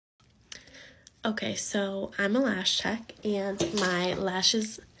Okay, so I'm a lash tech and my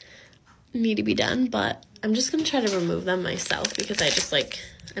lashes need to be done, but I'm just gonna try to remove them myself because I just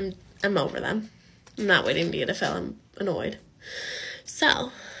I'm over them. I'm not waiting to get a fill. I'm annoyed.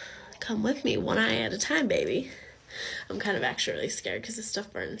 So come with me, one eye at a time, baby. I'm kind of actually really scared because this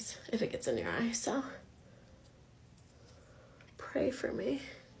stuff burns if it gets in your eye, so pray for me.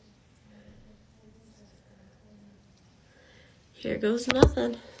 Here goes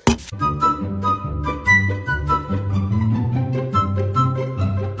nothing.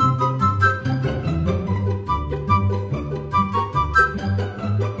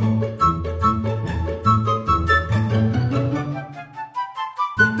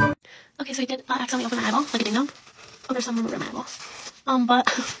 Okay, so I did accidentally open my eyeball, like a ding dong. Oh, there's some remover in my eyeball. But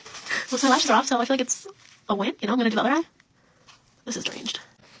most of my lashes are off, so I feel like it's a win. You know, I'm gonna do the other eye. This is deranged.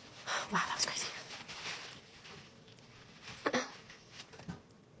 Wow, that was crazy. Okay,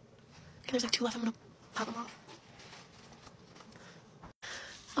 there's like 2 left. I'm gonna pop them off.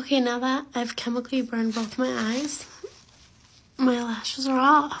 Okay, now that I've chemically burned both my eyes, my lashes are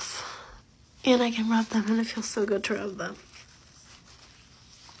off. And I can rub them, and it feels so good to rub them.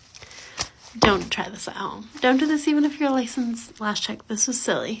 Don't try this at home. Don't do this even if you're a licensed lash tech. This was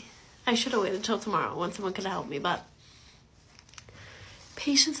silly. I should have waited till tomorrow when someone could have helped me, but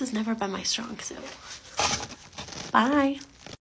patience has never been my strong suit. Bye.